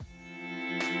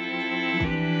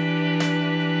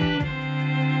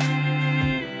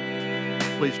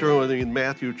Please turn with me in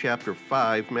Matthew chapter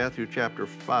 5. Matthew chapter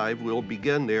 5, we'll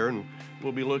begin there, and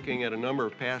we'll be looking at a number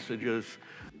of passages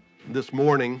this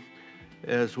morning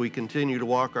as we continue to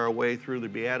walk our way through the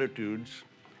Beatitudes.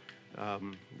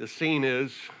 The scene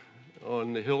is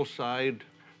on the hillside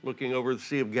looking over the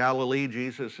Sea of Galilee.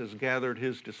 Jesus has gathered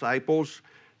his disciples,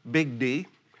 big D.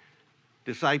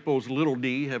 Disciples, little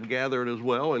d, have gathered as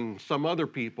well, and some other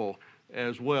people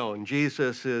as well. And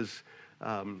Jesus is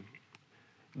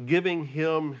giving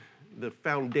him the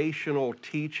foundational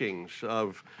teachings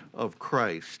of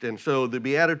Christ. And so the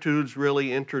Beatitudes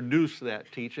really introduce that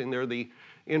teaching. They're the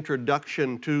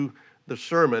introduction to the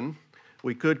sermon.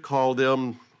 We could call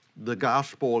them the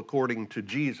gospel according to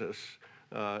Jesus,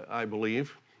 I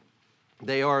believe.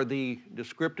 They are the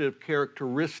descriptive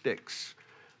characteristics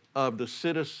of the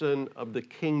citizen of the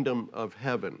kingdom of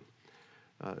heaven.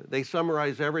 They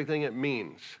summarize everything it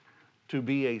means to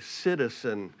be a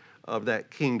citizen of that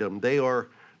kingdom. They are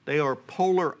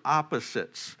polar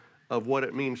opposites of what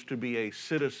it means to be a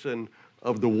citizen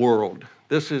of the world.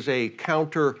 This is a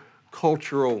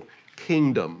counter-cultural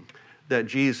kingdom that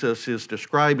Jesus is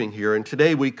describing here. And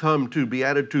today we come to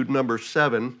Beatitude number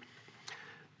 7.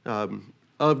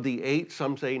 Of the 8,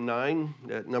 some say 9.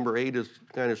 That number 8 is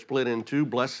kind of split in two.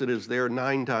 Blessed is there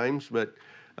 9 times, but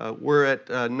we're at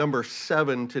number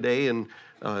 7 today in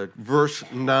verse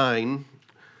 9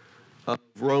 of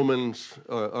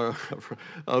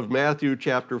of Matthew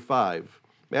chapter 5.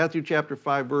 Matthew chapter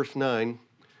 5, verse 9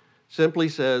 simply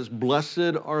says,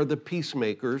 "Blessed are the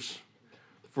peacemakers,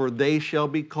 for they shall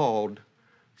be called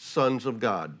sons of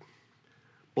God."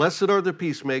 Blessed are the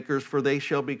peacemakers, for they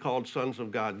shall be called sons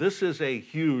of God. This is a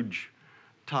huge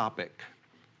topic.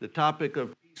 The topic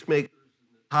of peacemakers,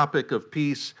 the topic of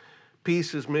peace.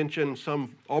 Peace is mentioned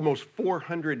some almost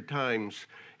 400 times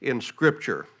in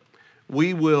Scripture.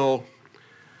 We will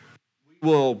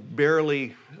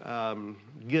barely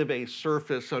give a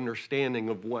surface understanding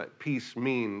of what peace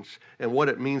means and what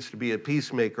it means to be a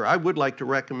peacemaker. I would like to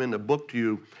recommend a book to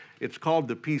you. It's called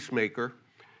The Peacemaker.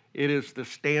 It is the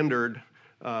standard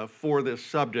for this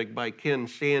subject by Ken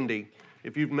Sande.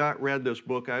 If you've not read this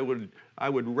book, I would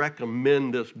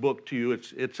recommend this book to you.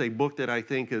 It's a book that I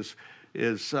think is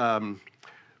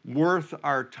worth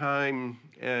our time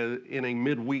in a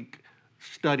midweek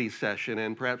study session,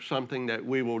 and perhaps something that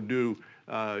we will do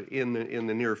in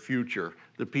the near future.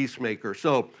 The Peacemaker.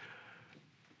 So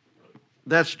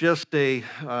that's just a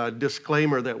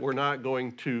disclaimer that we're not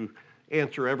going to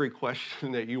answer every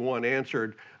question that you want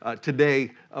answered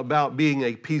today about being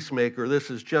a peacemaker.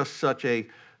 This is just such a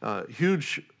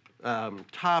huge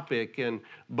topic, and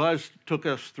Buzz took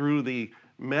us through the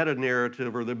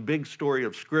meta-narrative or the big story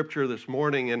of Scripture this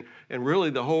morning, and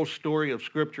really the whole story of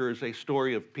Scripture is a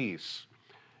story of peace.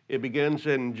 It begins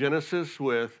in Genesis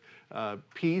with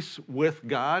peace with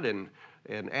God, and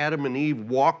Adam and Eve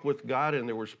walked with God, and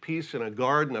there was peace in a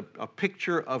garden, a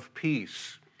picture of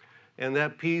peace. And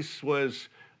that peace was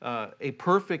a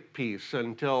perfect peace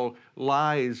until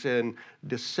lies and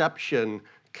deception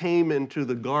came into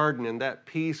the garden, and that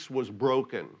peace was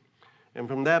broken. And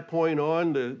from that point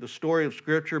on, the story of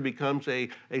Scripture becomes a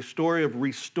story of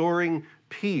restoring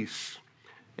peace.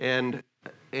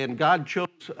 And God chose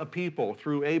a people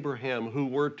through Abraham who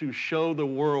were to show the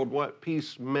world what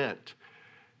peace meant.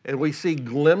 And we see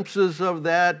glimpses of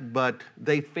that, but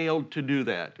they failed to do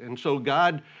that. And so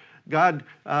God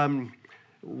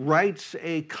writes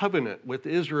a covenant with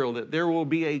Israel that there will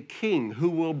be a king who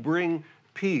will bring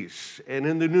peace. And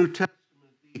in the New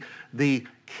Testament, the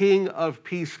King of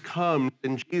peace comes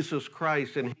in Jesus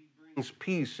Christ, and he brings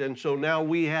peace. And so now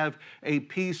we have a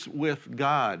peace with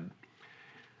God.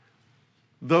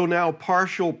 Though now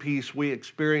partial peace we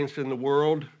experience in the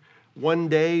world, one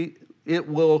day there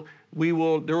will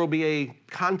be a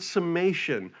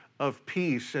consummation of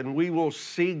peace, and we will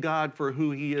see God for who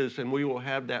he is, and we will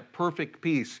have that perfect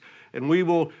peace. And we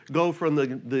will go from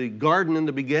the garden in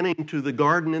the beginning to the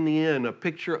garden in the end, a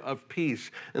picture of peace.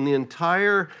 And the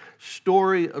entire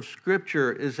story of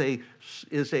Scripture is a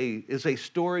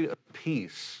story of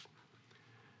peace.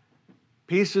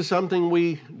 Peace is something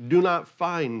we do not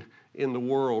find in the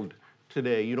world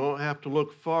today. You don't have to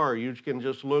look far. You can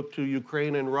just look to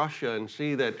Ukraine and Russia and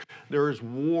see that there's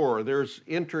war, there's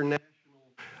international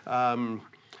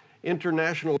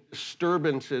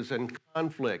disturbances and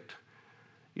conflict.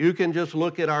 You can just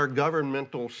look at our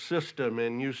governmental system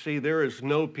and you see there is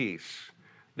no peace.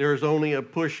 There is only a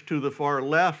push to the far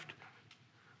left,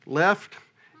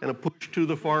 and a push to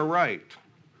the far right.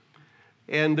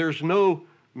 And there's no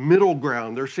middle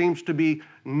ground. There seems to be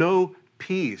no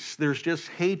peace. There's just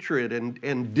hatred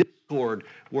and discord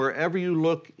wherever you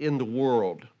look in the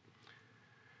world.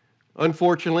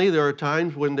 Unfortunately, there are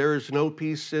times when there is no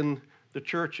peace in the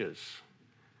churches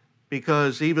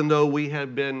because even though we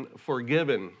have been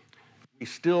forgiven, we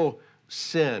still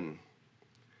sin.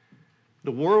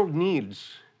 The world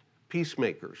needs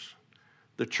peacemakers.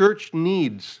 The church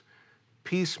needs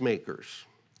peacemakers.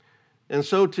 And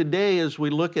so today, as we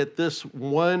look at this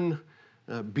one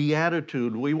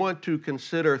beatitude, we want to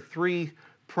consider three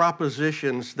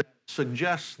propositions that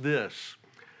suggest this,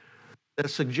 that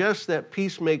suggests that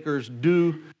peacemakers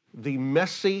do the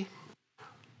messy,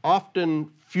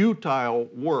 often futile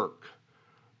work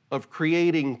of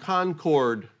creating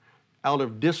concord out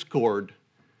of discord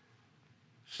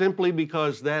simply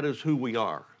because that is who we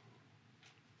are.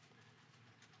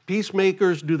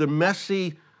 Peacemakers do the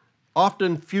messy,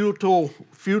 often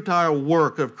futile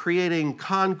work of creating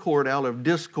concord out of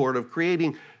discord, of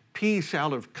creating peace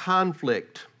out of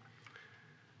conflict,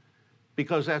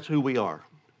 because that's who we are.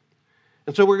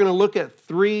 And so we're going to look at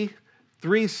three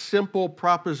simple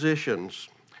propositions.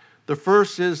 The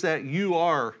first is that you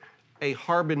are a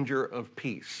harbinger of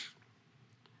peace.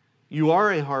 You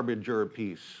are a harbinger of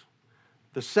peace.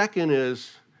 The second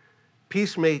is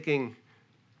peacemaking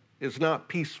is not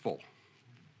peaceful.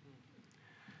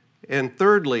 And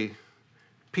thirdly,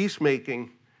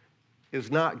 peacemaking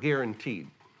is not guaranteed.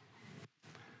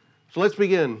 So let's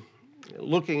begin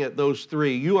looking at those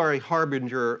three. You are a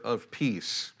harbinger of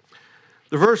peace.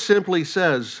 The verse simply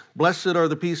says, "Blessed are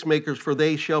the peacemakers, for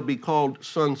they shall be called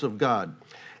sons of God."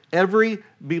 Every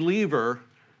believer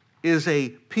is a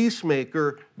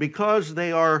peacemaker because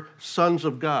they are sons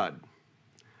of God.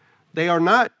 They are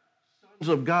not sons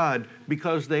of God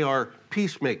because they are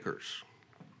peacemakers.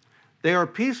 They are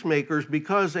peacemakers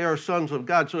because they are sons of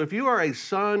God. So if you are a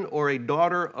son or a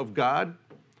daughter of God,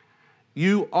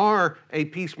 you are a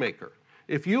peacemaker.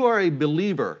 If you are a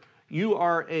believer, you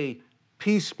are a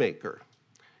peacemaker.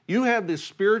 You have the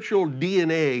spiritual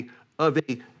DNA of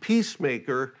a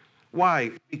peacemaker.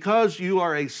 Why? Because you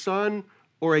are a son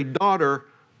or a daughter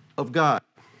of God.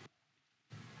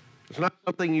 It's not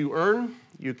something you earn.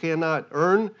 You cannot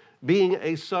earn being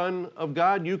a son of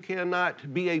God. You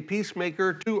cannot be a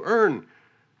peacemaker to earn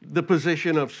the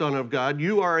position of son of God.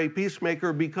 You are a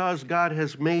peacemaker because God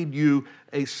has made you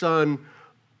a son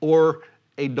or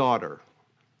a daughter.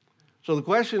 So the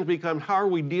question becomes, how are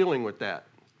we dealing with that?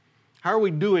 How are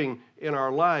we doing in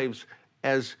our lives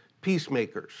as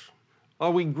peacemakers?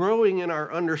 Are we growing in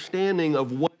our understanding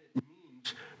of what it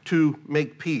means to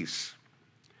make peace?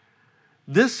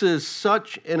 This is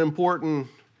such an important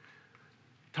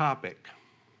topic.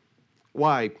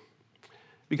 Why?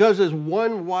 Because as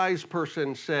one wise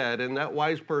person said, and that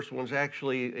wise person is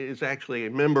actually a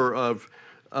member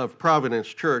of Providence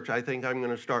Church. I think I'm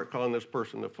going to start calling this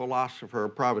person the philosopher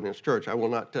of Providence Church. I will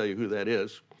not tell you who that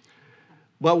is.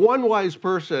 But one wise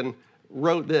person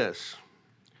wrote this: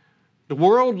 "The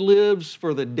world lives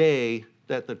for the day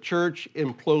that the church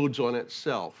implodes on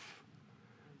itself.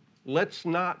 Let's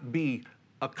not be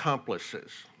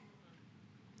accomplices."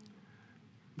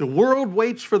 The world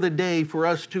waits for the day for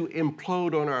us to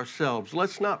implode on ourselves.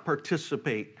 Let's not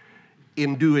participate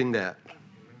in doing that.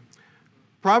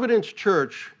 Providence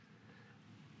Church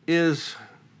is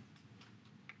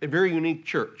a very unique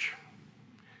church.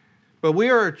 But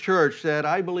we are a church that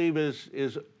I believe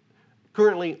is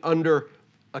currently under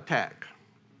attack.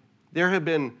 There have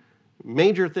been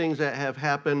major things that have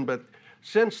happened, but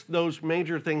since those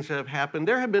major things have happened,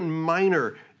 there have been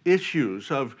minor issues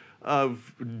of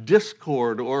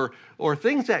discord or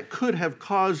things that could have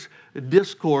caused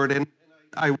discord. And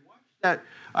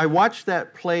I watched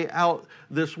that play out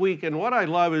this week. And what I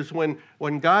love is when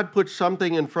God puts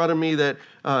something in front of me that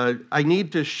I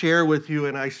need to share with you,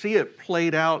 and I see it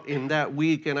played out in that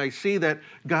week, and I see that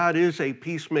God is a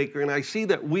peacemaker, and I see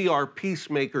that we are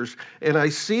peacemakers, and I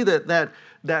see that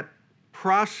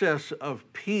process of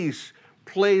peace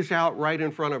plays out right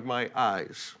in front of my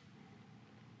eyes.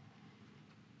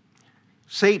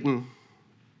 Satan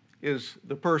is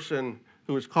the person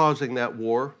who is causing that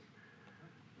war.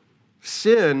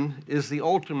 Sin is the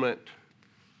ultimate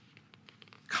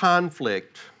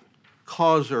conflict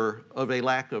causer of a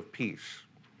lack of peace.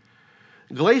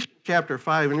 Galatians chapter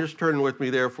 5, and just turn with me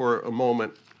there for a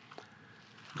moment.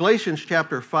 Galatians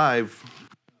chapter 5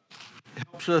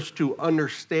 helps us to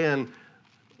understand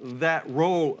that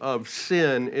role of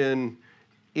sin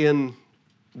in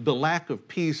the lack of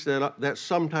peace that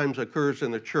sometimes occurs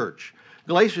in the church.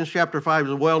 Galatians chapter 5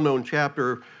 is a well-known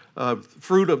chapter of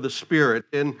fruit of the Spirit.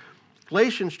 In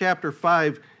Galatians chapter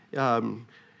 5, when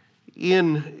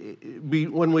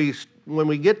we when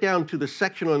we get down to the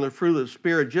section on the fruit of the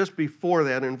Spirit, just before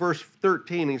that, in verse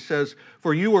 13, he says,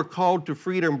 "For you are called to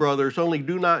freedom, brothers, only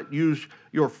do not use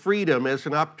your freedom as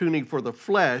an opportunity for the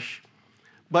flesh,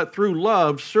 but through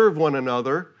love serve one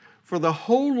another. For the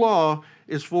whole law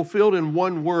is fulfilled in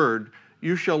one word,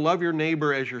 you shall love your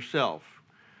neighbor as yourself."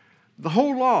 The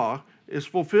whole law is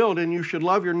fulfilled in you should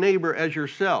love your neighbor as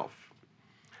yourself.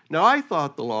 Now, I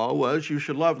thought the law was you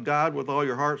should love God with all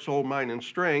your heart, soul, mind, and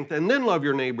strength, and then love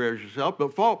your neighbor as yourself.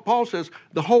 But Paul says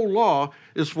the whole law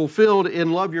is fulfilled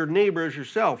in love your neighbor as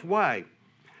yourself. Why?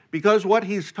 Because what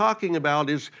he's talking about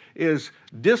is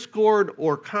discord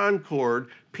or concord,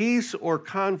 peace or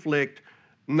conflict,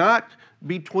 not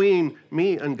between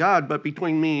me and God, but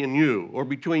between me and you, or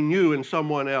between you and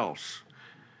someone else.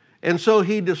 And so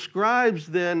he describes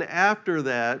then after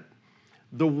that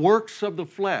the works of the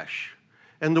flesh.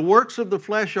 And the works of the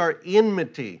flesh are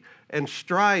enmity and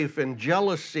strife and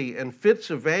jealousy and fits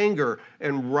of anger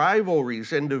and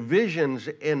rivalries and divisions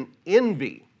and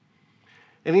envy.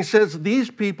 And he says these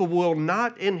people will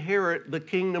not inherit the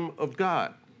kingdom of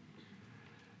God.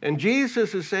 And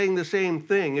Jesus is saying the same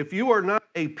thing. If you are not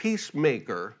a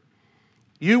peacemaker,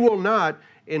 you will not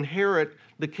inherit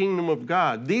the kingdom of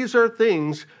God. These are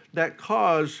things that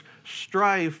cause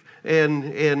strife and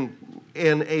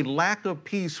a lack of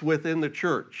peace within the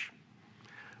church.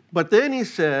 But then he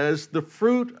says the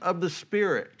fruit of the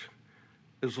Spirit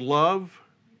is love,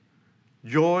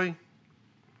 joy,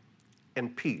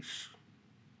 and peace.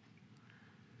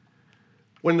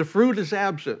 When the fruit is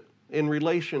absent in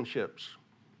relationships,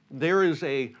 there is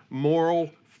a moral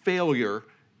failure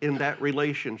in that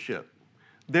relationship.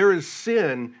 There is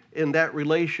sin in that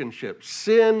relationship.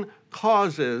 Sin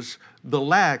causes the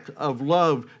lack of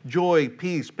love, joy,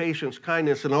 peace, patience,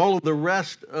 kindness, and all of the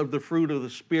rest of the fruit of the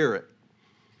Spirit.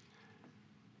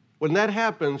 When that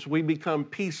happens, we become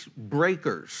peace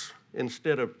breakers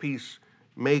instead of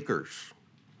peacemakers.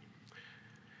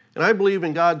 And I believe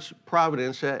in God's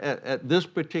providence at this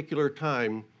particular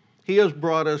time, He has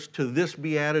brought us to this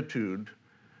beatitude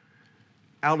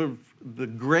out of the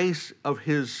grace of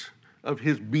His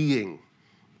being.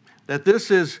 That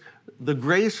this is the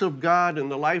grace of God in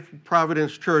the Life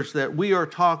Providence Church that we are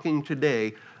talking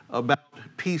today about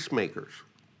peacemakers.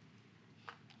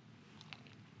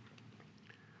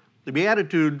 The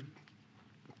beatitude,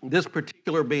 this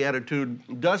particular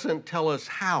beatitude, doesn't tell us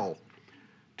how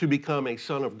to become a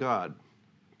son of God.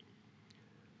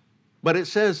 But it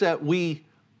says that we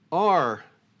are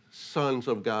sons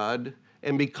of God,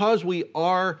 and because we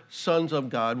are sons of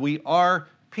God, we are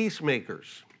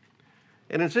peacemakers.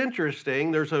 And it's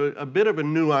interesting, there's a bit of a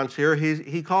nuance here.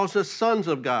 He calls us sons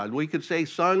of God. We could say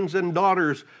sons and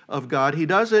daughters of God. He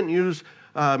doesn't use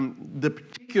the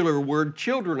particular word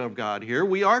children of God here.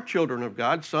 We are children of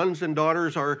God. Sons and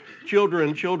daughters are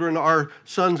children. Children are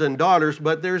sons and daughters.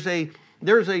 But there's a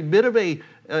bit of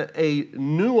a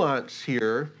nuance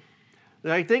here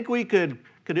that I think we could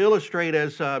illustrate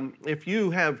as if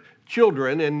you have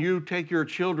children and you take your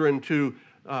children to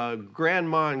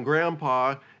grandma and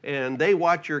grandpa and they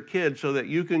watch your kids so that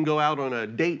you can go out on a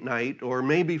date night or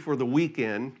maybe for the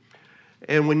weekend.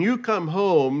 And when you come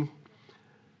home,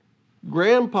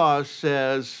 grandpa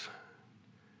says,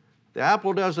 the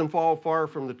apple doesn't fall far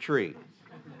from the tree.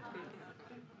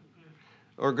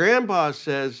 Or grandpa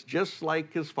says, just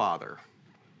like his father.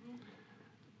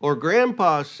 Or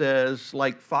grandpa says,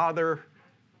 like father,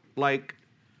 like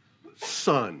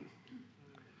son.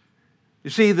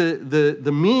 You see,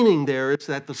 the meaning there is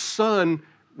that the son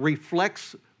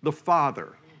reflects the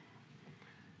father.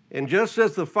 And just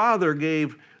as the father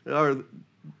gave, or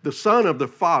the son of the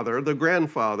father, the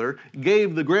grandfather,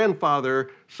 gave the grandfather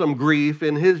some grief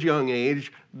in his young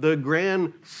age, the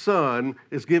grandson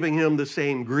is giving him the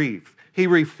same grief. He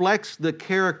reflects the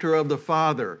character of the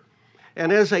father.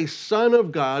 And as a son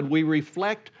of God, we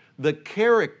reflect the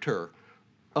character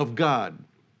of God.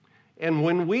 And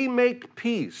when we make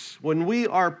peace, when we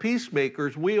are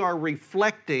peacemakers, we are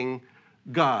reflecting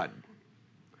God.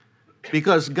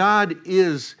 Because God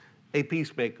is a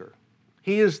peacemaker.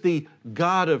 He is the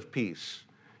God of peace.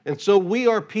 And so we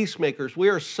are peacemakers. We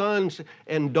are sons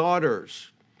and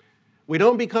daughters. We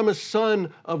don't become a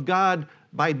son of God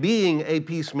by being a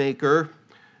peacemaker.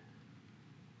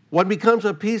 One becomes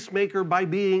a peacemaker by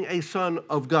being a son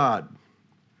of God.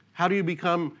 How do you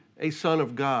become a son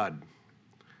of God?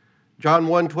 John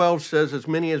 1:12 says, as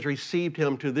many as received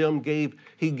him, to them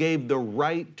he gave the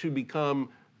right to become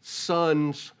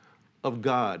sons of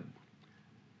God.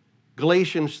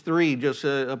 Galatians 3, just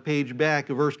a page back,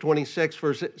 verse 26,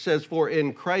 says, for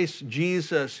in Christ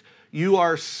Jesus you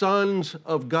are sons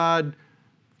of God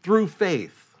through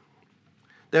faith.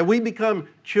 that we become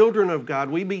children of God,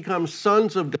 we become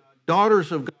sons of God,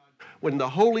 daughters of God, when the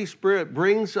Holy Spirit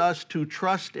brings us to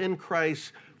trust in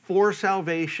Christ for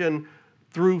salvation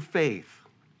through faith.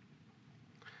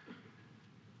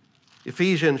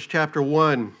 Ephesians chapter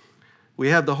 1, we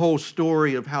have the whole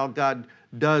story of how God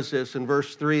does this. In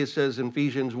verse 3, it says in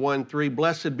Ephesians 1:3,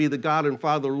 "Blessed be the God and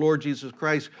Father of the Lord Jesus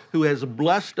Christ, who has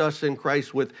blessed us in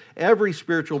Christ with every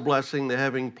spiritual blessing in the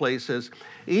heavenly places,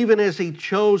 even as He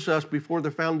chose us before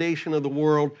the foundation of the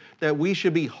world, that we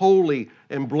should be holy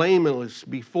and blameless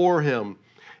before Him."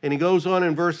 And he goes on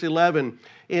in verse 11,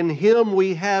 "In Him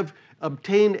we have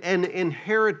obtained an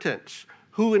inheritance."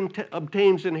 Who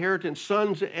obtains inheritance?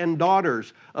 Sons and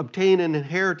daughters obtain an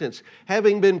inheritance,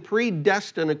 having been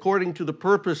predestined according to the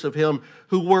purpose of Him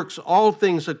who works all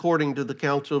things according to the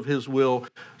counsel of His will,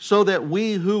 so that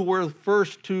we who were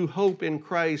first to hope in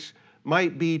Christ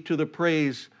might be to the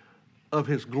praise of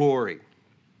His glory.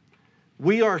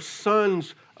 We are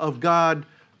sons of God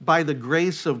by the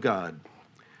grace of God.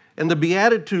 And the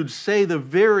Beatitudes say the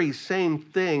very same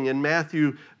thing in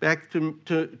Matthew, back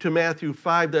to Matthew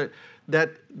 5,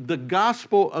 that the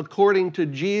gospel according to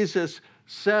Jesus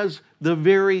says the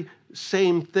very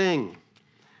same thing.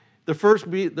 The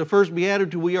first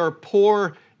beatitude, we are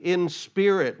poor in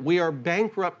spirit. We are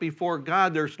bankrupt before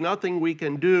God. There's nothing we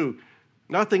can do.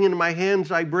 Nothing in my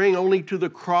hands I bring, only to the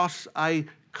cross I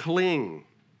cling.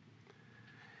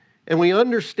 And we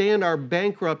understand our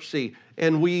bankruptcy,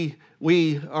 and we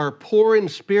are poor in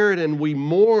spirit, and we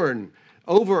mourn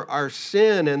over our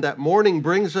sin, and that mourning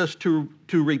brings us to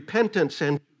repentance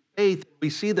and faith. We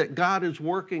see that God is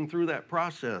working through that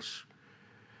process.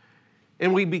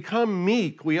 And we become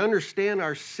meek. We understand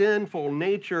our sinful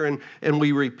nature, and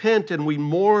we repent, and we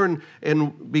mourn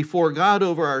and before God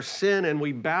over our sin, and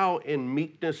we bow in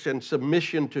meekness and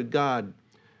submission to God.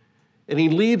 And He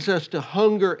leads us to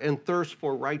hunger and thirst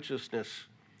for righteousness.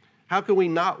 How can we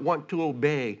not want to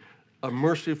obey a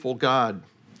merciful God?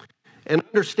 And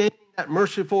understanding that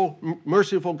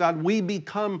merciful God, we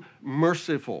become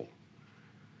merciful.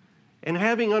 And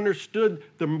having understood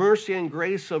the mercy and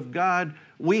grace of God,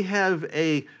 we have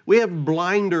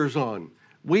blinders on.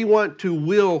 We want to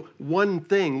will one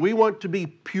thing. We want to be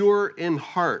pure in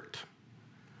heart.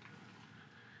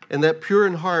 And that pure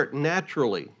in heart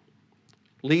naturally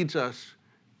leads us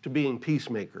to being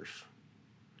peacemakers.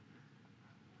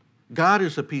 God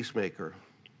is a peacemaker.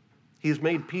 He's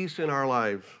made peace in our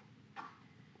lives.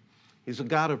 He's a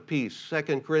God of peace.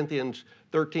 2 Corinthians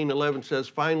 13:11 says,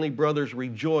 "Finally, brothers,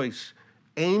 rejoice,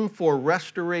 aim for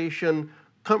restoration,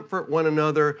 comfort one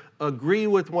another, agree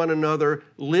with one another,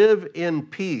 live in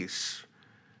peace,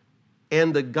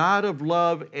 and the God of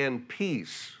love and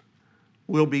peace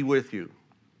will be with you."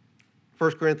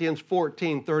 1 Corinthians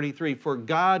 14:33, "For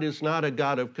God is not a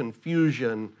God of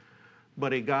confusion,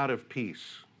 but a God of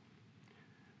peace."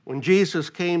 When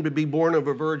Jesus came to be born of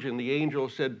a virgin, the angel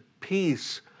said,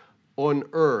 "Peace on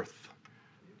earth."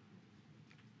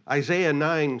 Isaiah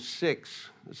 9:6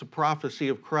 is a prophecy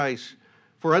of Christ.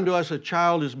 "For unto us a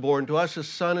child is born, to us a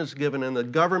son is given, and the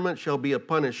government shall be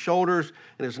upon his shoulders,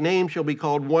 and his name shall be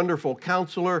called Wonderful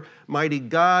Counselor, Mighty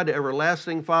God,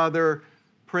 Everlasting Father,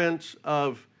 Prince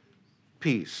of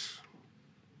Peace."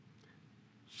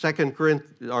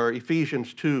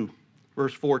 Ephesians 2,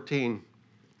 verse 14,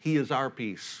 He is our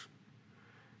peace.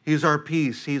 He is our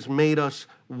peace. He's made us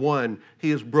one.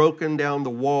 He has broken down the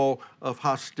wall of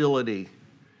hostility.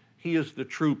 He is the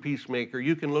true peacemaker.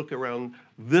 You can look around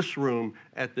this room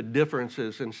at the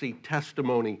differences and see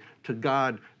testimony to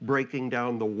God breaking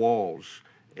down the walls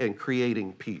and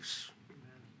creating peace.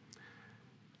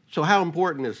 So how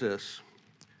important is this?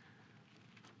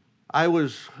 I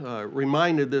was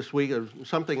reminded this week of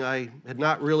something I had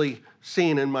not really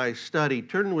seen in my study.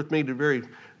 Turn with me very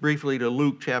briefly to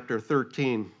Luke chapter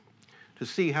 13 to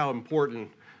see how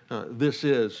important this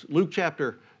is. Luke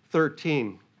chapter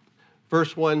 13,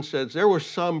 verse 1 says, "There were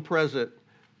some present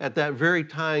at that very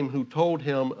time who told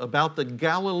him about the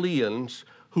Galileans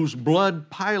whose blood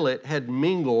Pilate had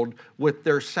mingled with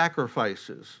their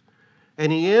sacrifices.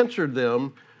 And he answered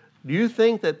them, 'Do you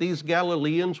think that these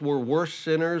Galileans were worse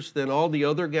sinners than all the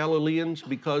other Galileans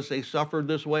because they suffered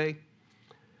this way?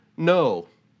 No,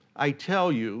 I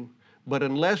tell you, but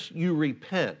unless you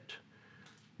repent,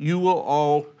 you will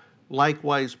all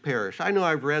likewise perish.'" I know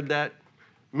I've read that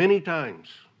many times,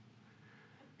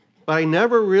 but I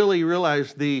never really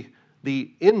realized the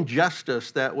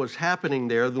injustice that was happening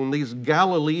there when these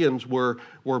Galileans were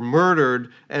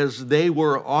murdered as they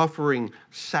were offering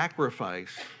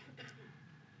sacrifice.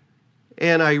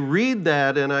 And I read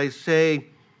that and I say,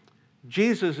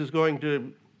 Jesus is going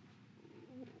to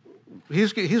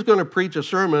he's going to preach a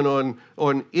sermon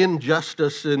on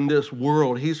injustice in this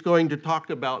world. He's going to talk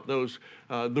about those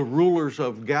the rulers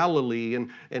of Galilee,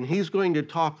 and he's going to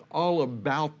talk all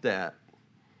about that.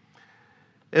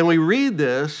 And we read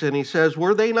this, and he says,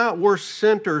 "Were they not worse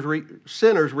sinners?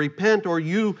 Repent, or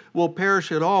you will perish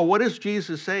at all." What is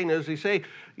Jesus saying? Does he say,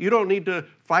 you don't need to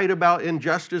fight about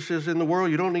injustices in the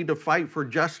world? You don't need to fight for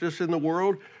justice in the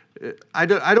world? I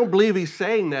don't believe he's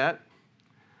saying that.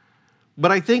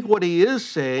 But I think what he is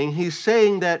saying, he's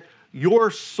saying that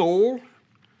your soul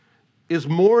is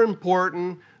more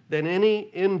important than any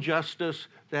injustice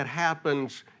that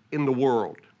happens in the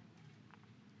world.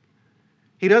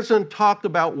 He doesn't talk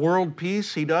about world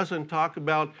peace. He doesn't talk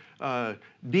about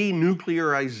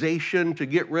denuclearization, to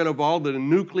get rid of all the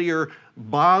nuclear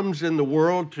bombs in the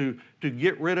world, to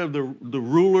get rid of the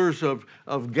rulers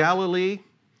of Galilee.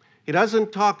 He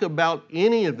doesn't talk about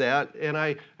any of that, and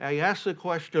I ask the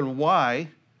question, why?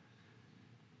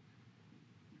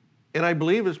 And I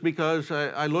believe it's because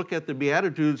I look at the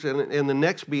Beatitudes, and the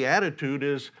next Beatitude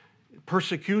is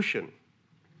persecution.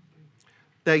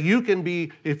 That you can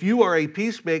be, if you are a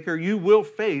peacemaker, you will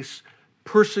face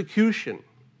persecution.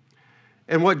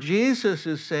 And what Jesus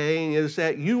is saying is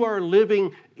that you are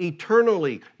living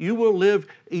eternally. You will live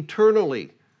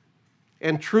eternally.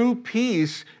 And true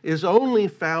peace is only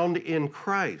found in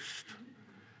Christ.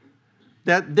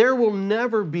 That there will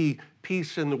never be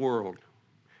peace in the world.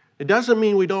 It doesn't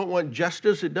mean we don't want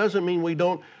justice. It doesn't mean we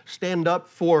don't stand up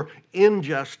for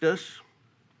injustice.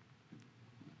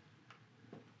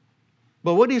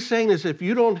 But what he's saying is, if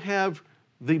you don't have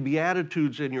the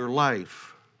Beatitudes in your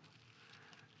life,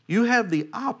 you have the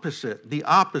opposite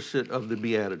of the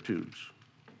Beatitudes.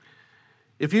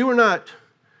 If you are not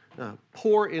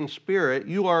poor in spirit,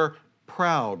 you are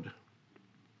proud.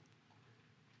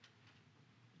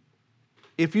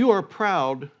 If you are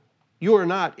proud, you are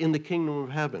not in the kingdom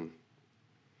of heaven.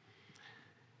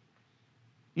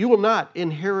 You will not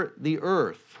inherit the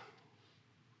earth.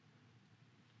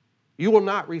 You will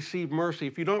not receive mercy.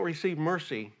 If you don't receive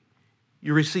mercy,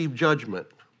 you receive judgment.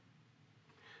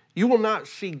 You will not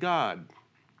see God.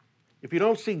 If you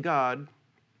don't see God,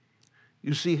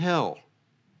 you see hell.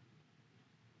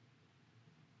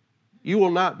 You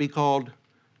will not be called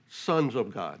sons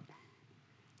of God.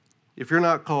 If you're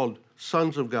not called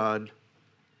sons of God,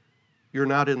 you're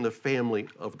not in the family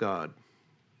of God.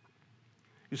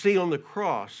 You see, on the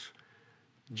cross,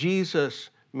 Jesus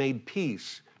made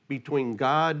peace between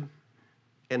God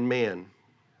and man.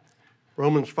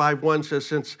 Romans 5:1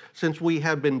 says, since we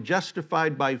have been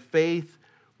justified by faith,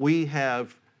 we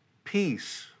have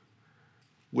peace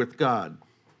with God.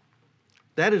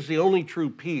 That is the only true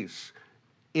peace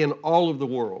in all of the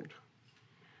world.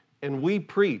 And we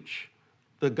preach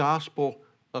the gospel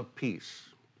of peace.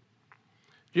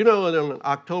 Do you know that on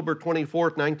October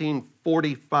 24th,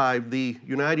 1945, the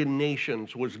United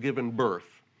Nations was given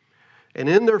birth? And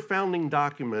in their founding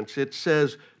documents, it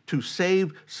says, to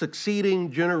save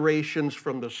succeeding generations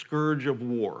from the scourge of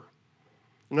war.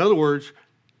 In other words,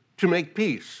 to make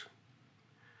peace.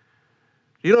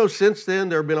 You know, since then,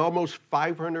 there have been almost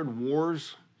 500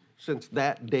 wars since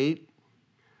that date.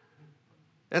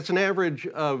 That's an average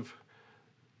of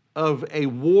a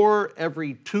war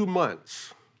every 2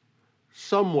 months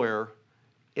somewhere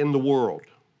in the world.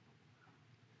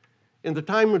 In the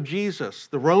time of Jesus,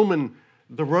 the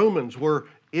Romans were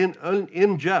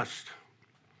unjust.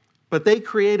 But they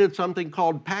created something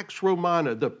called Pax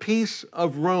Romana, the peace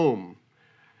of Rome.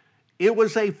 It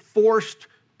was a forced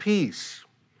peace.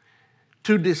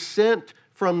 To dissent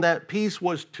from that peace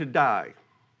was to die.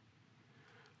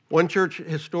 One church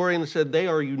historian said they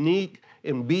are unique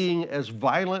in being as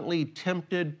violently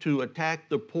tempted to attack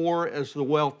the poor as the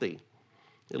wealthy.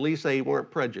 At least they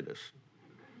weren't prejudiced.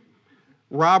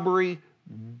 Robbery,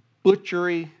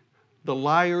 butchery, the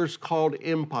liars called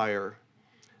empire.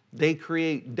 They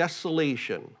create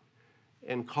desolation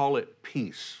and call it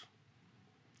peace.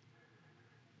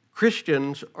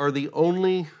 Christians are the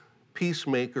only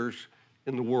peacemakers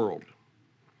in the world.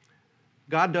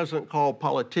 God doesn't call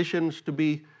politicians to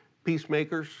be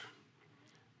peacemakers,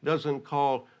 doesn't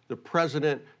call the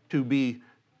president to be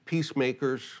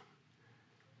peacemakers.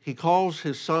 He calls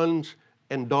his sons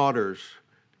and daughters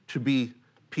to be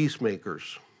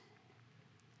peacemakers.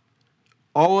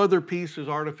 All other peace is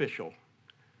artificial,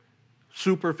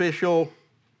 superficial,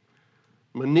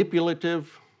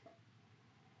 manipulative,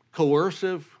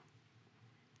 coercive.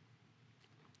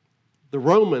 The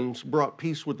Romans brought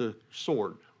peace with the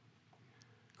sword.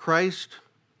 Christ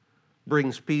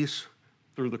brings peace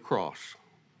through the cross.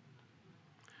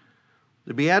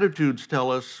 The Beatitudes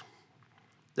tell us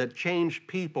that changed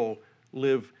people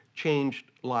live changed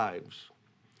lives.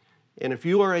 And if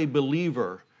you are a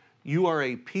believer, you are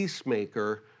a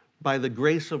peacemaker by the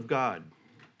grace of God.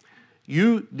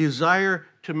 You desire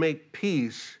to make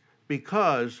peace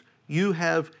because you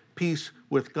have peace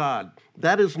with God.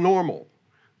 That is normal.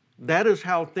 That is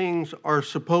how things are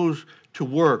supposed to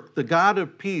work. The God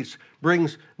of peace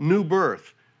brings new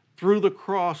birth through the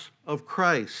cross of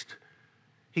Christ.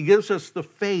 He gives us the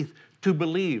faith to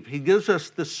believe. He gives us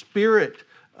the spirit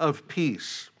of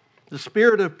peace. The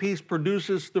spirit of peace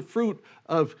produces the fruit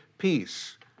of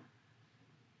peace.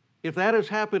 If that has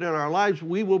happened in our lives,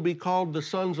 we will be called the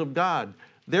sons of God.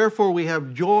 Therefore, we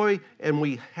have joy and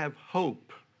we have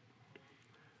hope.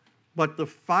 But the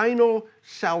final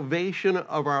salvation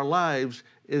of our lives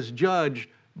is judged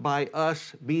by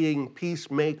us being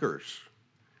peacemakers.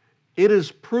 It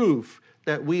is proof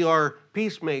that we are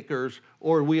peacemakers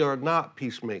or we are not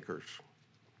peacemakers.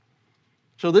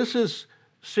 So this is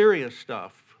serious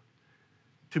stuff,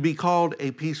 to be called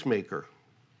a peacemaker.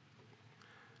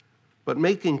 But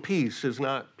making peace is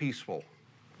not peaceful.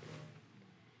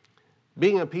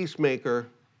 Being a peacemaker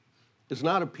is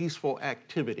not a peaceful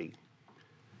activity.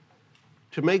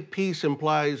 To make peace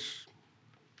implies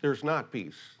there's not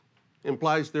peace.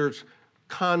 Implies there's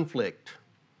conflict.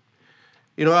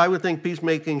 You know, I would think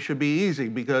peacemaking should be easy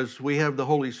because we have the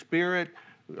Holy Spirit.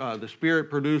 The Spirit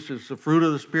produces the fruit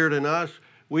of the Spirit in us.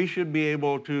 We should be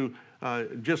able to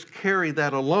just carry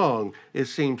that along, it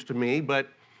seems to me. But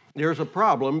there's a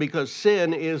problem because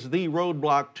sin is the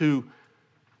roadblock to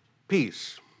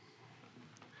peace.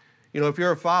 You know, if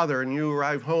you're a father and you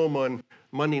arrive home on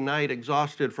Monday night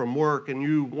exhausted from work and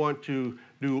you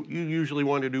usually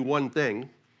want to do one thing: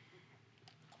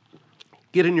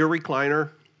 get in your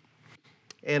recliner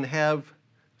and have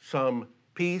some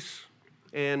peace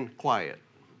and quiet.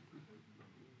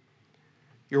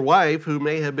 Your wife, who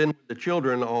may have been with the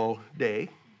children all day,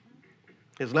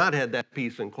 has not had that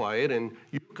peace and quiet, and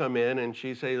you come in and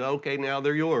she says, okay, now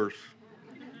they're yours.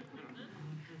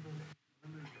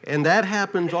 And that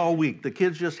happens all week. The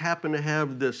kids just happen to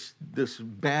have this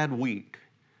bad week.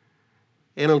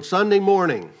 And on Sunday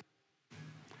morning,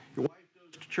 your wife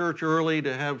goes to church early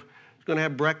is going to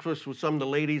have breakfast with some of the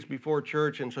ladies before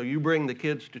church, and so you bring the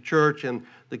kids to church, and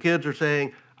the kids are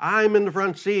saying, I'm in the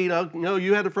front seat. Oh, no,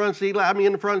 you had the front seat. I'm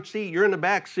in the front seat. You're in the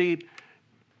back seat.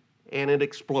 And it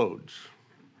explodes.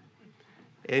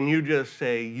 And you just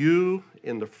say, you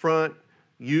in the front,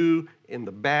 you in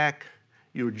the back.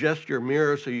 You adjust your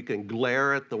mirror so you can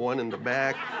glare at the one in the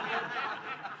back.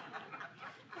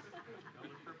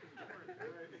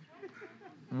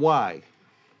 Why?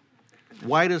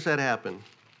 Why does that happen?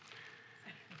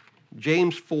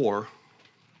 James 4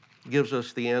 gives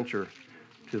us the answer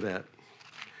to that.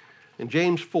 In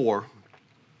James 4,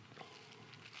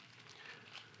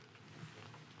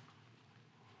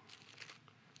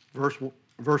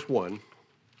 verse 1,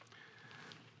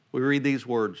 we read these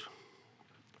words,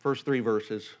 first 3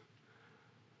 verses.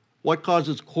 What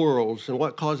causes quarrels and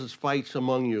what causes fights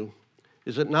among you?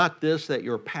 Is it not this, that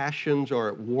your passions are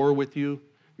at war with you?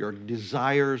 Your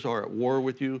desires are at war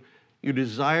with you? You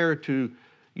desire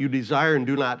and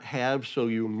do not have, so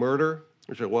you murder.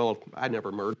 You say, well, I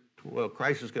never murdered. Well,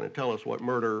 Christ is going to tell us what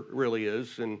murder really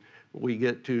is, and we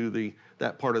get to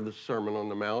that part of the Sermon on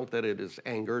the Mount, that it is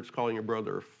anger. It's calling your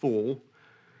brother a fool.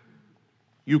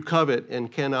 You covet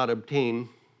and cannot obtain,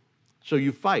 so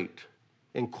you fight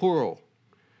and quarrel.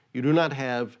 You do not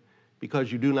have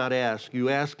because you do not ask. You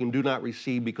ask and do not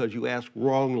receive because you ask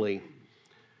wrongly,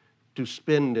 to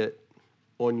spend it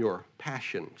on your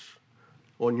passions,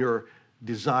 on your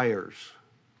desires.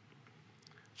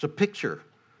 It's a picture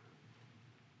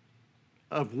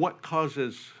of what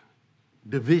causes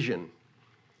division.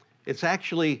 It's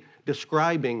actually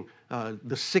describing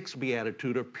the sixth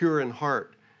beatitude of pure in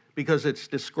heart, because it's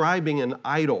describing an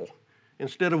idol.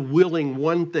 Instead of willing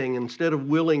one thing, instead of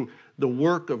willing the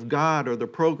work of God or the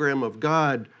program of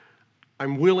God,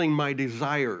 I'm willing my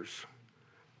desires.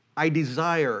 I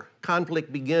desire.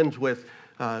 Conflict begins with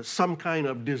some kind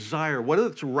of desire, whether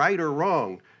it's right or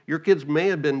wrong. Your kids may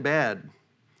have been bad,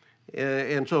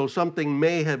 and so something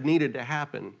may have needed to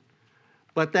happen.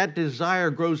 But that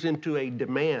desire grows into a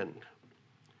demand.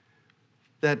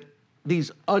 That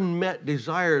these unmet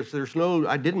desires,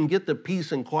 I didn't get the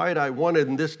peace and quiet I wanted,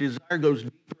 and this desire goes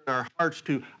deeper in our hearts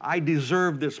to, I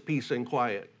deserve this peace and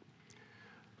quiet.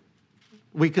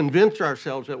 We convince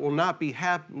ourselves that we'll not be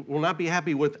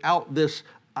happy without this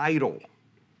idol.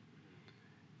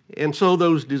 And so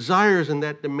those desires and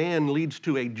that demand leads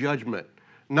to a judgment.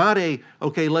 Not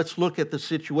okay, let's look at the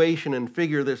situation and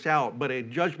figure this out, but a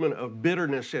judgment of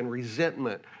bitterness and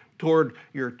resentment toward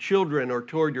your children or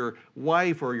toward your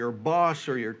wife or your boss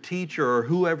or your teacher or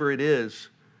whoever it is,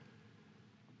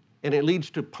 and it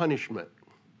leads to punishment.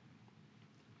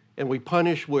 And we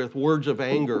punish with words of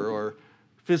anger or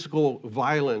physical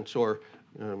violence or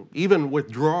even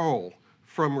withdrawal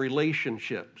from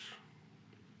relationships.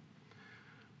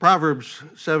 Proverbs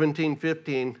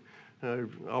 17:15,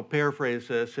 I'll paraphrase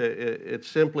this. It's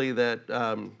simply that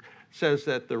says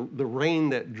that the rain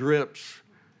that drips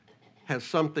has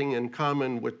something in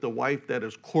common with the wife that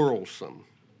is quarrelsome.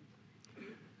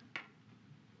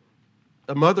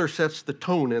 A mother sets the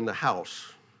tone in the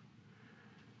house.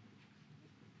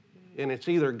 And it's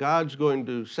either God's going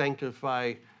to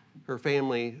sanctify her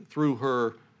family through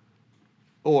her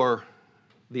or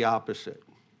the opposite.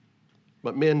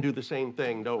 But men do the same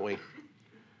thing, don't we?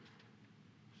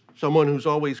 Someone who's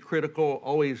always critical,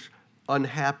 always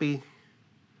unhappy.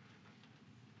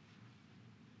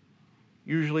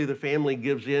 Usually the family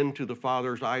gives in to the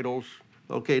father's idols.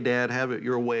 Okay, Dad, have it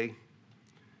your way.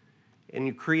 And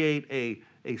you create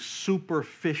a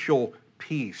superficial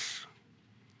peace,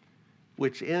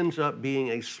 which ends up being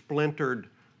a splintered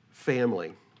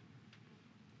family.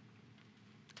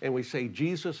 And we say,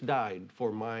 Jesus died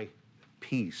for my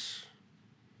peace.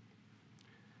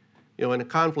 You know, in a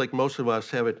conflict, most of us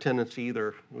have a tendency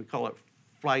either, we call it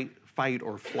fight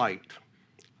or flight.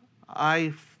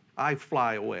 I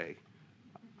fly away.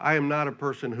 I am not a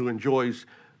person who enjoys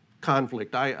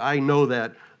conflict. I know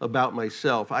that about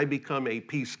myself. I become a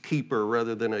peacekeeper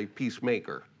rather than a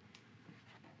peacemaker.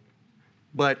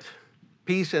 But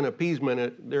peace and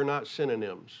appeasement, they're not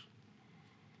synonyms.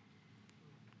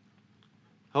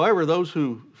 However, those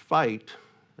who fight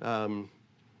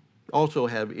also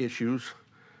have issues.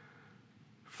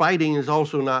 Fighting is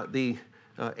also not the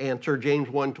answer. James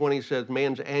 1:20 says,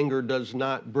 man's anger does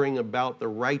not bring about the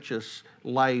righteous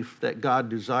life that God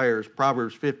desires.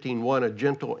 Proverbs 15:1, a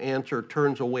gentle answer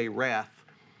turns away wrath.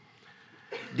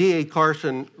 D.A.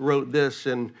 Carson wrote this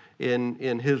in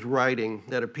his writing,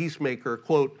 that a peacemaker,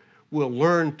 quote, will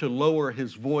learn to lower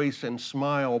his voice and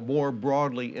smile more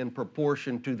broadly in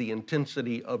proportion to the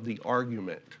intensity of the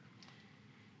argument.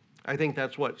 I think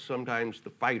that's what sometimes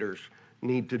the fighters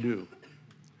need to do.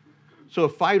 So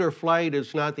if fight or flight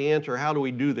is not the answer, how do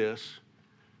we do this?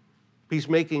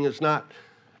 Peacemaking is not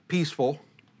peaceful,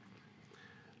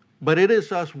 but it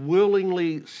is us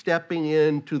willingly stepping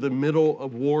into the middle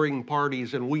of warring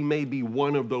parties, and we may be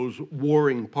one of those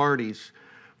warring parties,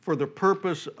 for the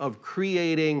purpose of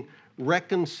creating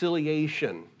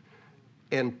reconciliation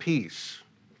and peace.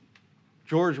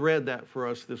 George read that for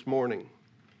us this morning,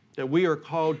 that we are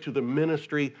called to the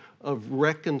ministry of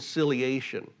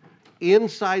reconciliation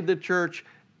inside the church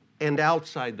and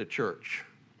outside the church.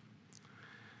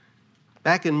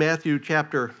 Back in Matthew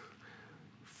chapter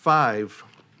 5,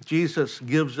 Jesus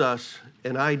gives us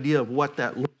an idea of what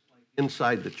that looks like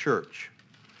inside the church.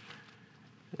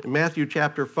 In Matthew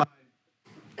chapter 5,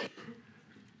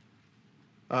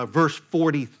 verse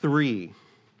 43,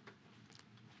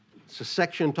 it's a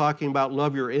section talking about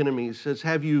love your enemies. It says,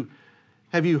 Have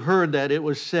you heard that it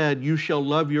was said, you shall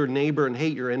love your neighbor and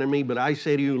hate your enemy? But I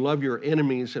say to you, love your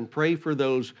enemies and pray for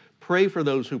those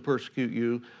who persecute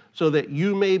you, so that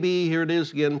you may be, here it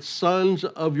is again, sons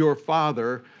of your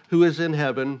Father who is in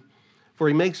heaven. For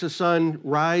he makes the sun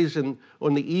rise on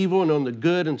the evil and on the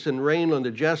good, and send rain on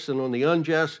the just and on the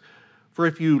unjust. For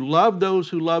if you love those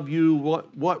who love you,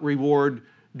 what reward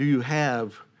do you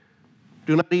have?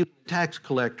 Do not even tax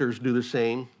collectors do the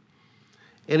same?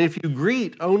 And if you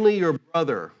greet only your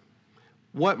brother,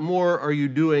 what more are you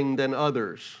doing than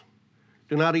others?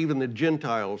 Do not even the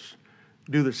Gentiles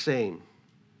do the same?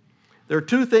 There are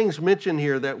two things mentioned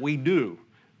here that we do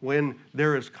when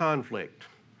there is conflict.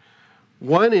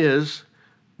 One is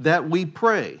that we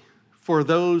pray for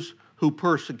those who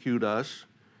persecute us,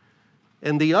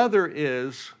 and the other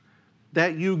is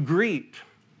that you greet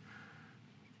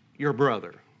your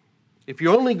brother. If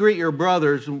you only greet your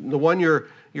brothers, the one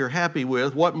you're happy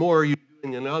with, what more are you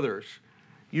doing than others?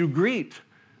 You greet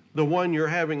the one you're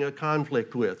having a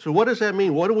conflict with. So what does that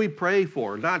mean? What do we pray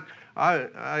for?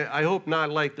 I hope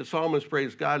not like the psalmist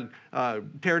prays, God,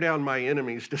 tear down my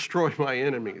enemies, destroy my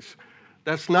enemies.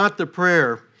 That's not the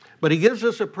prayer. But he gives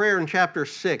us a prayer in chapter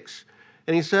 6.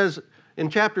 And he says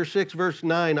in chapter 6, verse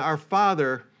 9, Our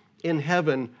Father in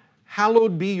heaven,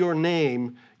 hallowed be your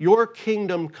name. Your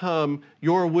kingdom come,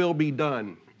 your will be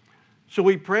done. So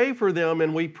we pray for them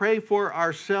and we pray for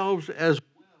ourselves as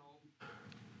well.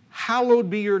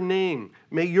 Hallowed be your name.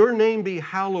 May your name be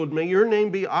hallowed. May your name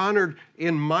be honored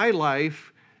in my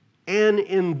life and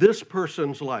in this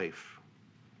person's life.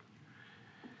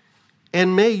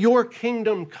 And may your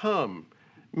kingdom come.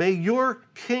 May your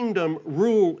kingdom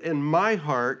rule in my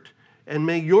heart, and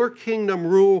may your kingdom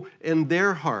rule in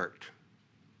their heart.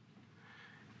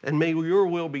 And may your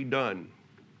will be done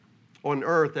on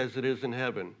earth as it is in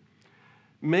heaven.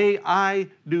 May I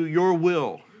do your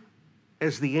will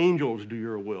as the angels do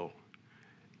your will.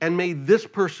 And may this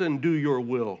person do your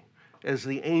will as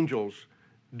the angels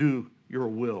do your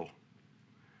will.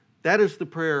 That is the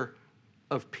prayer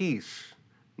of peace,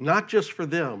 not just for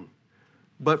them,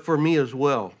 but for me as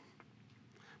well.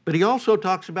 But he also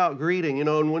talks about greeting,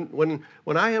 and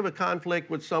when I have a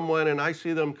conflict with someone and I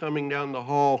see them coming down the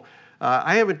hall,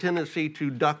 I have a tendency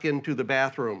to duck into the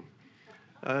bathroom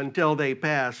until they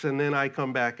pass, and then I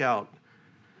come back out.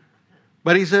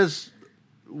 But he says,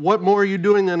 what more are you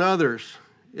doing than others?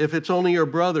 If it's only your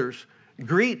brothers,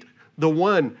 greet the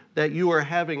one that you are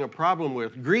having a problem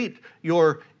with. Greet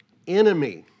your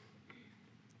enemy.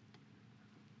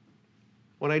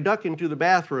 When I duck into the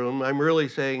bathroom, I'm really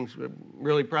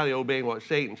probably obeying what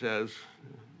Satan says.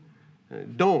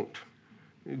 Don't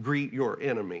greet your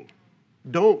enemy.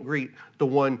 Don't greet the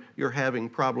one you're having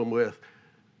problem with.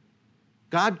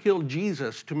 God killed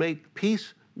Jesus to make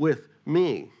peace with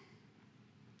me.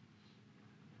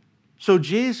 So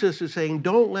Jesus is saying,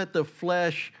 don't let the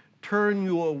flesh turn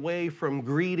you away from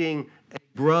greeting a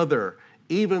brother,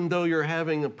 even though you're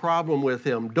having a problem with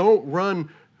him. Don't run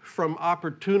from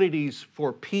opportunities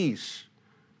for peace.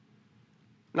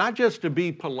 Not just to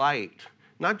be polite,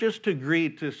 not just to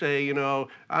greet, to say,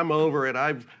 I'm over it,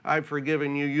 I've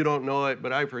forgiven you, you don't know it,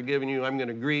 but I've forgiven you, I'm going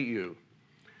to greet you.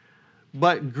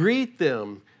 But greet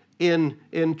them in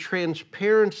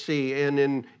transparency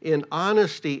and in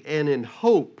honesty and in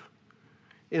hope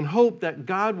that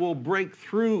God will break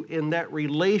through in that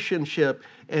relationship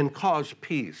and cause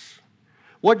peace.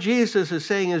 What Jesus is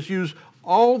saying is use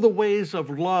all the ways of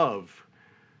love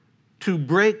to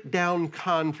break down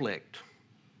conflict.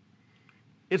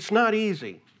 It's not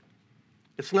easy.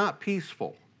 It's not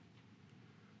peaceful.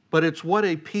 But it's what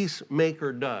a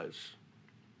peacemaker does.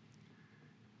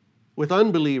 With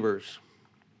unbelievers,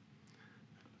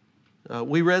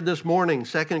 we read this morning,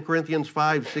 2 Corinthians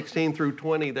 5, 16 through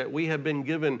 20, that we have been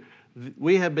given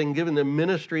the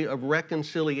ministry of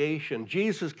reconciliation.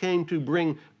 Jesus came to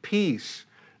bring peace.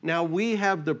 Now we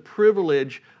have the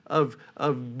privilege of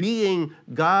being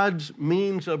God's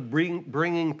means of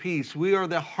bringing peace. We are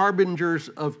the harbingers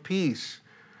of peace,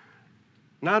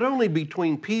 not only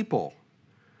between people,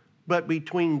 but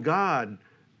between God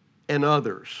and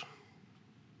others.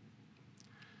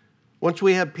 Once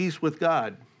we have peace with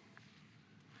God,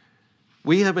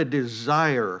 we have a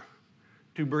desire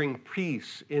to bring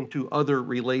peace into other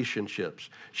relationships.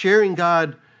 Sharing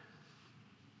what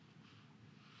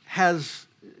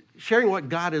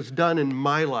God has done in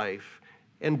my life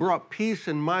and brought peace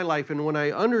in my life. And when I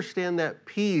understand that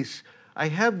peace, I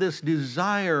have this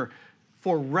desire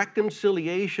for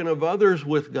reconciliation of others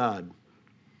with God.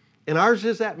 And ours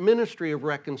is that ministry of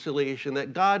reconciliation,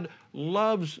 that God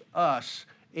loves us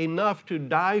enough to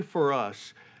die for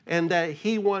us, and that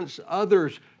He wants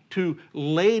others to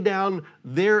lay down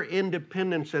their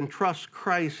independence and trust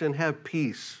Christ and have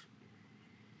peace.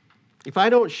 If I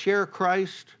don't share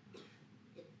Christ,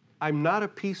 I'm not a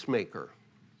peacemaker.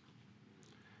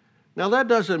 Now, that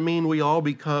doesn't mean we all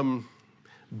become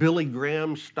Billy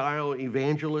Graham-style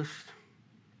evangelists,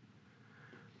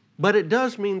 but it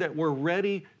does mean that we're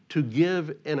ready to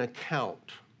give an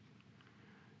account,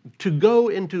 to go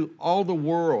into all the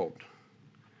world.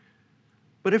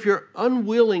 But if you're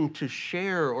unwilling to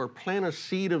share or plant a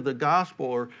seed of the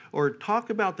gospel or talk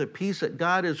about the peace that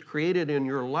God has created in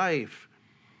your life,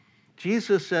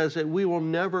 Jesus says that we will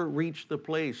never reach the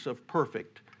place of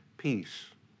perfect peace.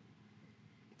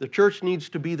 The church needs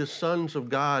to be the sons of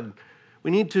God. We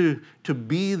need to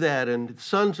be that, and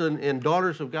sons and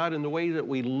daughters of God in the way that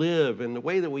we live, in the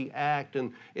way that we act,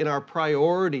 and in our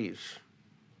priorities.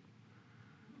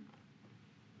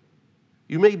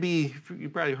 You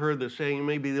probably heard this saying, you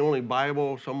may be the only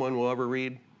Bible someone will ever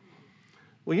read.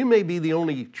 Well, you may be the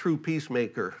only true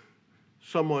peacemaker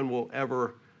someone will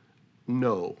ever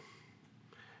know.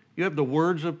 You have the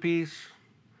words of peace.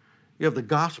 You have the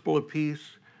gospel of peace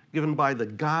given by the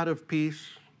God of peace.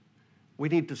 We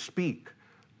need to speak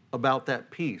about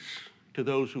that peace to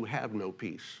those who have no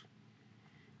peace.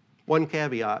 One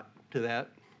caveat to that: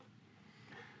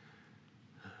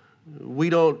 we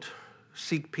don't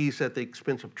seek peace at the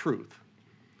expense of truth.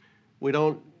 We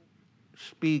don't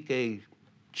speak a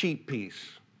cheap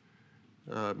peace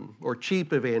or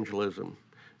cheap evangelism.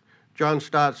 John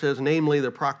Stott says, namely, the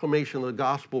proclamation of the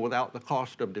gospel without the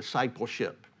cost of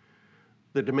discipleship,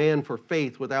 the demand for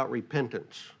faith without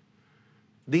repentance.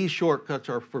 These shortcuts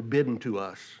are forbidden to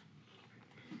us.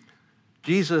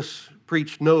 Jesus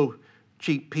preached no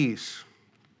cheap peace.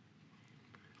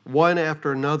 One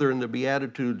after another in the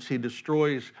Beatitudes, he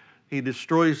destroys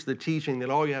the teaching that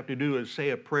all you have to do is say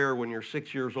a prayer when you're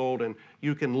 6 years old and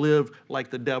you can live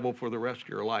like the devil for the rest of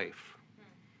your life.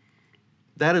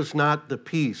 That is not the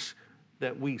peace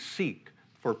that we seek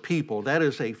for people. That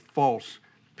is a false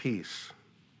peace.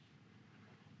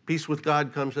 Peace with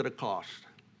God comes at a cost.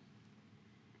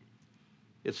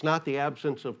 It's not the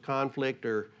absence of conflict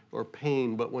or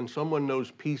pain, but when someone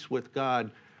knows peace with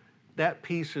God, that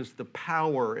peace is the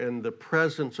power and the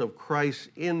presence of Christ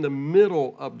in the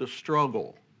middle of the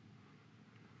struggle.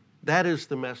 That is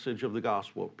the message of the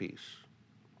gospel of peace.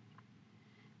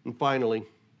 And finally,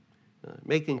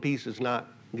 making peace is not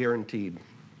guaranteed.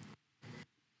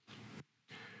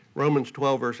 Romans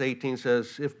 12, verse 18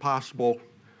 says, if possible,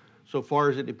 so far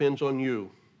as it depends on you,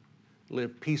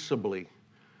 live peaceably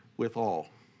with all.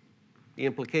 The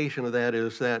implication of that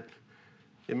is that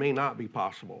it may not be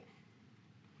possible.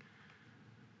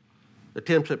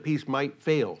 Attempts at peace might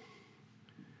fail.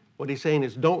 What he's saying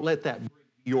is don't let that be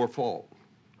your fault.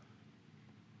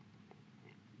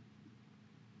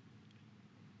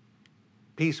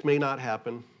 Peace may not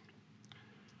happen,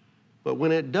 but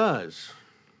when it does,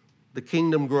 the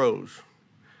kingdom grows.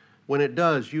 When it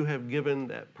does, you have given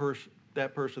that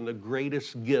person the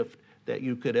greatest gift that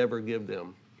you could ever give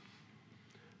them.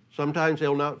 Sometimes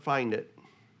they'll not find it,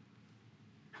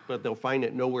 but they'll find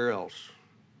it nowhere else.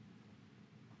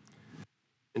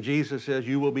 And Jesus says,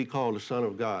 you will be called a son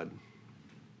of God.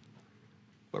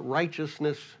 But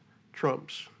righteousness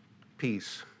trumps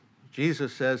peace.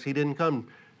 Jesus says he didn't come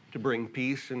to bring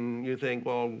peace, and you think,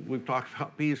 well, we've talked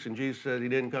about peace, and Jesus said he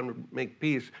didn't come to make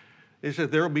peace. He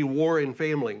said there will be war in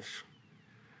families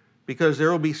because there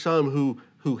will be some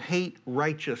who hate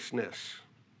righteousness.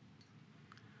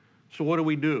 So what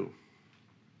do?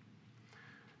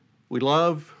 We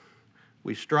love,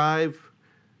 we strive,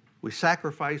 we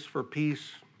sacrifice for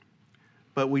peace,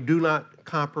 but we do not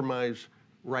compromise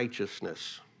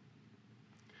righteousness.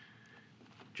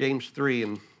 James 3,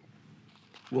 and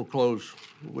we'll close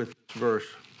with this verse.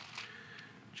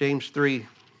 James 3,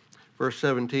 verse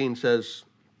 17 says,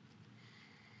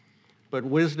 but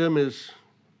wisdom is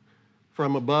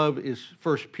from above is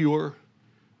first pure,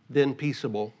 then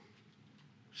peaceable.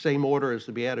 Same order as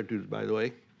the Beatitudes, by the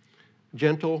way.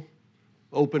 Gentle,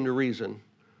 open to reason,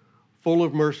 full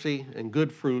of mercy and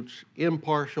good fruits,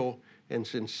 impartial and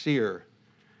sincere.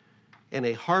 And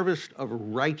a harvest of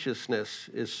righteousness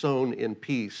is sown in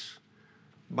peace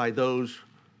by those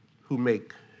who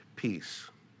make peace.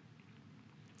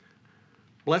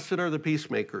 Blessed are the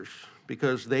peacemakers,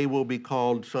 because they will be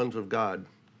called sons of God.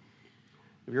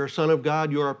 If you're a son of God,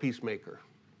 you are a peacemaker.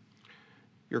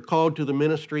 You're called to the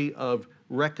ministry of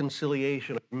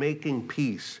reconciliation, of making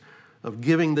peace, of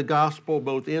giving the gospel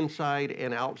both inside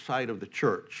and outside of the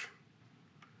church.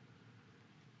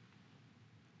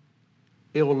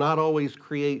 It will not always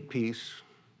create peace,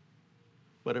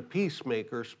 but a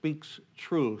peacemaker speaks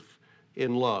truth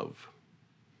in love.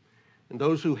 And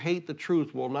those who hate the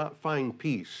truth will not find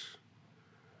peace.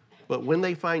 But when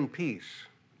they find peace,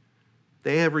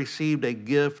 they have received a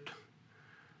gift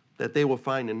that they will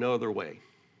find in no other way.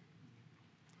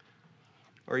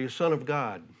 Are you a son of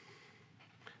God?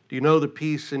 Do you know the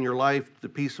peace in your life, the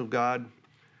peace of God?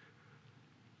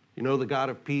 You know the God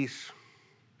of peace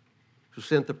who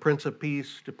sent the Prince of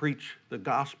Peace to preach the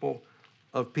gospel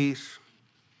of peace?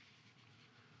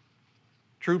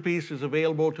 True peace is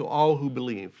available to all who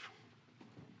believe.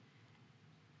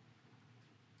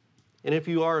 And if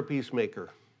you are a peacemaker,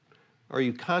 are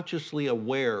you consciously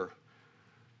aware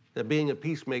that being a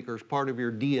peacemaker is part of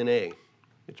your DNA?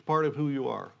 It's part of who you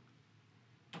are.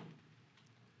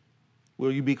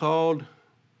 Will you be called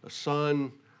a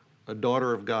son, a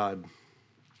daughter of God?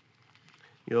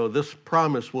 You know, this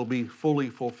promise will be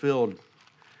fully fulfilled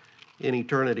in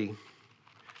eternity.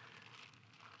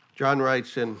 John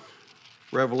writes in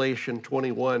Revelation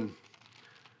 21,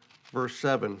 verse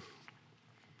 7,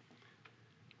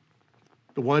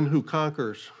 the one who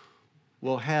conquers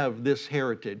will have this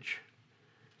heritage,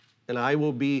 and I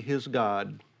will be his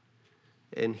God,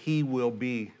 and he will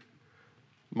be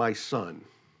my son.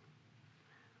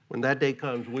 When that day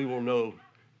comes, we will know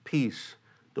peace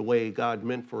the way God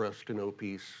meant for us to know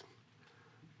peace.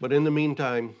 But in the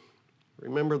meantime,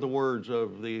 remember the words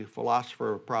of the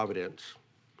philosopher of Providence.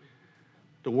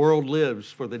 The world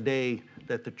lives for the day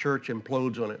that the church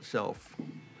implodes on itself.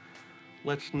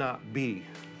 Let's not be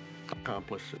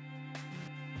accomplices.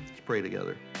 Let's pray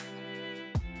together.